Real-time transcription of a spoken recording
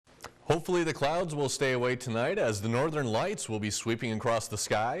Hopefully the clouds will stay away tonight as the northern lights will be sweeping across the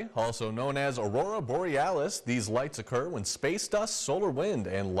sky. Also known as aurora borealis, these lights occur when space dust, solar wind,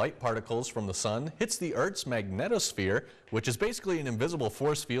 and light particles from the sun hits the Earth's magnetosphere, which is basically an invisible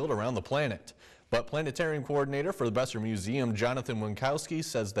force field around the planet. But planetarium coordinator for the Besser Museum, Jonathan Winkowski,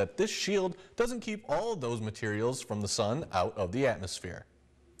 says that this shield doesn't keep all of those materials from the sun out of the atmosphere.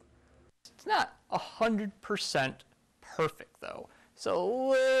 It's not 100% perfect though. So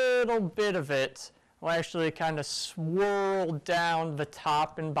a little bit of it will actually kind of swirl down the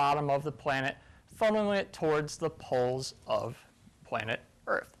top and bottom of the planet, funneling it towards the poles of planet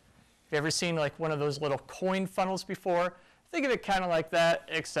Earth. Have you ever seen like one of those little coin funnels before? Think of it kind of like that,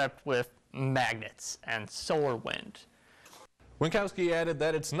 except with magnets and solar wind. Winkowski added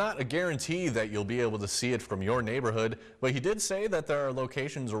that it's not a guarantee that you'll be able to see it from your neighborhood, but he did say that there are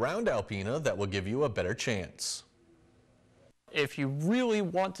locations around Alpena that will give you a better chance. If you really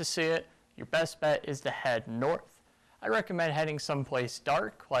want to see it, your best bet is to head north. I recommend heading someplace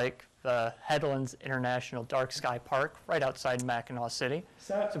dark, like the Headlands International Dark Sky Park right outside Mackinac City.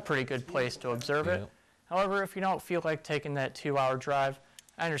 It's a pretty good place to observe it. However, if you don't feel like taking that 2-hour drive,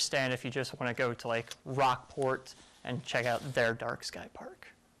 I understand if you just want to go to like Rockport and check out their dark sky park.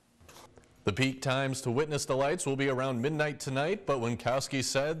 The peak times to witness the lights will be around midnight tonight, but Winkowski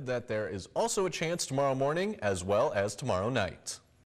said that there is also a chance tomorrow morning as well as tomorrow night.